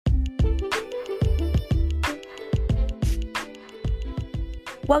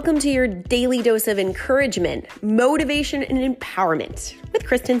Welcome to your daily dose of encouragement, motivation, and empowerment with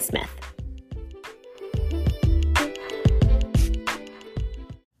Kristen Smith.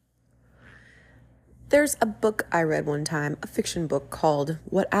 There's a book I read one time, a fiction book called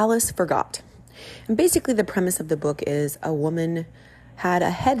What Alice Forgot. And basically the premise of the book is a woman had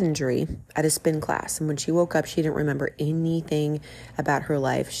a head injury at a spin class. And when she woke up, she didn't remember anything about her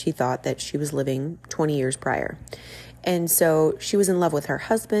life. She thought that she was living 20 years prior. And so she was in love with her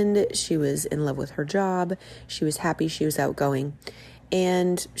husband. She was in love with her job. She was happy. She was outgoing.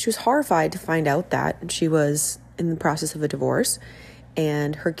 And she was horrified to find out that she was in the process of a divorce.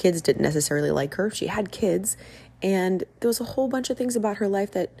 And her kids didn't necessarily like her. She had kids. And there was a whole bunch of things about her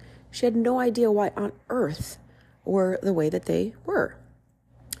life that she had no idea why on earth were the way that they were.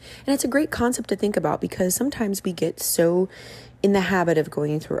 And it's a great concept to think about because sometimes we get so in the habit of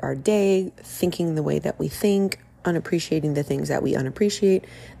going through our day, thinking the way that we think, unappreciating the things that we unappreciate,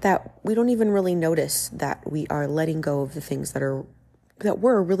 that we don't even really notice that we are letting go of the things that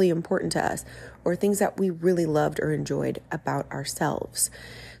were really important to us, or things that we really loved or enjoyed about ourselves.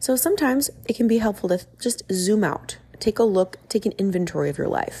 So sometimes it can be helpful to just zoom out, take a look, take an inventory of your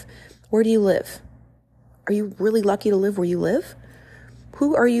life. Where do you live? Are you really lucky to live where you live?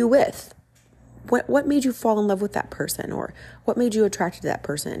 Who are you with? What made you fall in love with that person? Or what made you attracted to that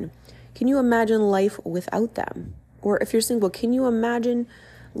person? Can you imagine life without them? Or if you're single, can you imagine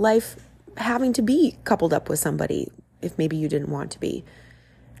life having to be coupled up with somebody if maybe you didn't want to be?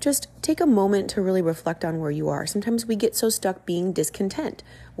 Just take a moment to really reflect on where you are. Sometimes we get so stuck being discontent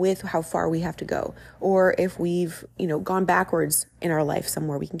with how far we have to go. Or if we've, gone backwards in our life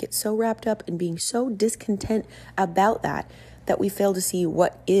somewhere, we can get so wrapped up in being so discontent about that we fail to see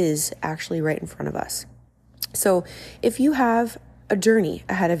what is actually right in front of us. So if you have a journey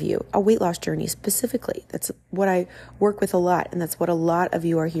ahead of you, a weight loss journey specifically, that's what I work with a lot, and that's what a lot of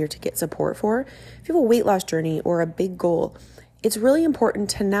you are here to get support for. If you have a weight loss journey or a big goal, it's really important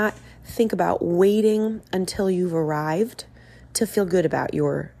to not think about waiting until you've arrived to feel good about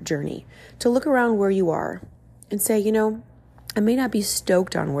your journey, to look around where you are and say, I may not be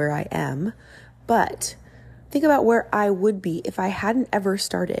stoked on where I am, but think about where I would be if I hadn't ever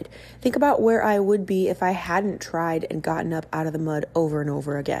started. Think about where I would be if I hadn't tried and gotten up out of the mud over and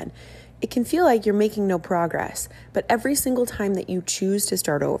over again. It can feel like you're making no progress, but every single time that you choose to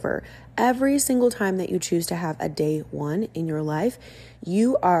start over, every single time that you choose to have a day one in your life,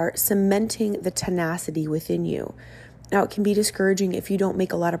 you are cementing the tenacity within you. Now, it can be discouraging if you don't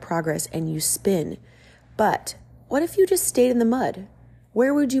make a lot of progress and you spin, but what if you just stayed in the mud?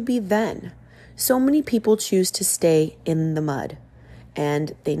 Where would you be then? So many people choose to stay in the mud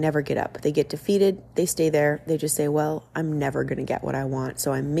and they never get up. They get defeated. They stay there. They just say, well, I'm never going to get what I want,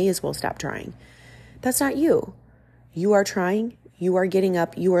 so I may as well stop trying. That's not you. You are trying. You are getting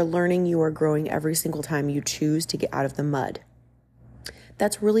up. You are learning. You are growing every single time you choose to get out of the mud.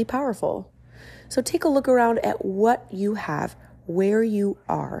 That's really powerful. So take a look around at what you have, where you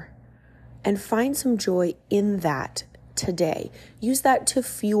are, and find some joy in that today. Use that to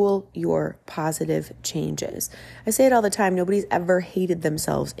fuel your positive changes. I say it all the time. Nobody's ever hated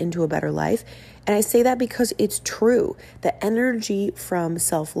themselves into a better life. And I say that because it's true. The energy from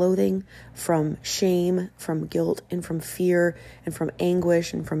self-loathing, from shame, from guilt, and from fear, and from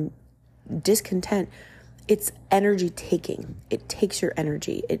anguish, and from discontent, it's energy taking. It takes your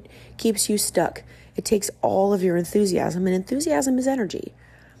energy. It keeps you stuck. It takes all of your enthusiasm, and enthusiasm is energy.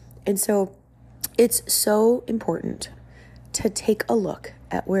 And so it's so important to take a look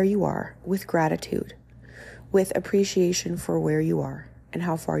at where you are with gratitude, with appreciation for where you are and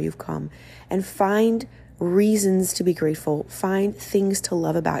how far you've come, and find reasons to be grateful. Find things to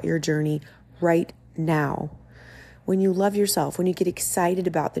love about your journey right now. When you love yourself, when you get excited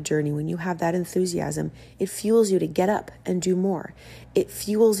about the journey, when you have that enthusiasm, it fuels you to get up and do more. It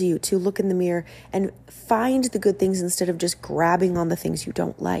fuels you to look in the mirror and find the good things instead of just grabbing on the things you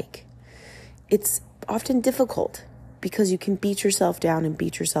don't like. It's often difficult because you can beat yourself down and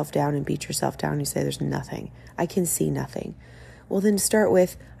beat yourself down and beat yourself down. You say, there's nothing. I can see nothing. Well, then start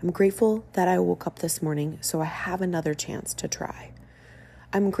with, I'm grateful that I woke up this morning so I have another chance to try.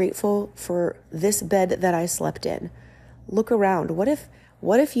 I'm grateful for this bed that I slept in. Look around. What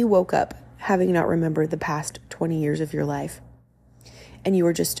if you woke up having not remembered the past 20 years of your life and you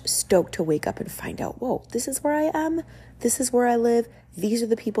were just stoked to wake up and find out, whoa, this is where I am. This is where I live. These are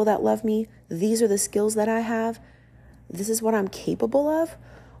the people that love me. These are the skills that I have. This is what I'm capable of.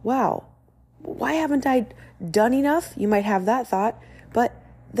 Wow. Why haven't I done enough? You might have that thought, but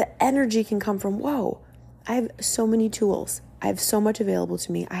the energy can come from, whoa, I have so many tools. I have so much available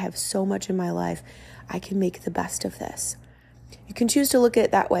to me. I have so much in my life. I can make the best of this. You can choose to look at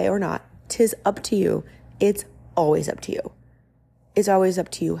it that way or not. 'Tis up to you. It's always up to you. It's always up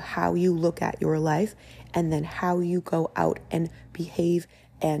to you how you look at your life and then how you go out and behave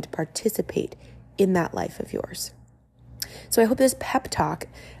and participate in that life of yours. So I hope this pep talk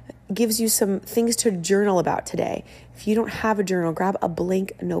gives you some things to journal about today. If you don't have a journal, grab a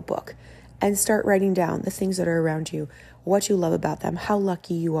blank notebook and start writing down the things that are around you, what you love about them, how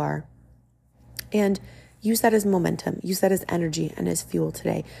lucky you are. And use that as momentum, use that as energy and as fuel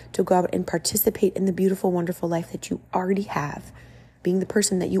today to go out and participate in the beautiful, wonderful life that you already have, being the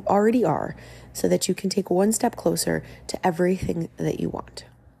person that you already are, so that you can take one step closer to everything that you want.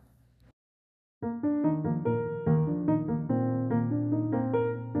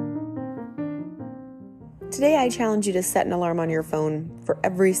 Today, I challenge you to set an alarm on your phone for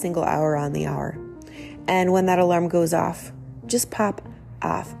every single hour on the hour. And when that alarm goes off, just pop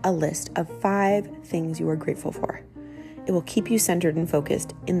off a list of 5 things you are grateful for. It will keep you centered and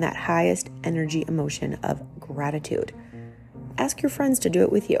focused in that highest energy emotion of gratitude. Ask your friends to do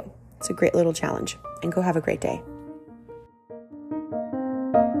it with you. It's a great little challenge, and go have a great day.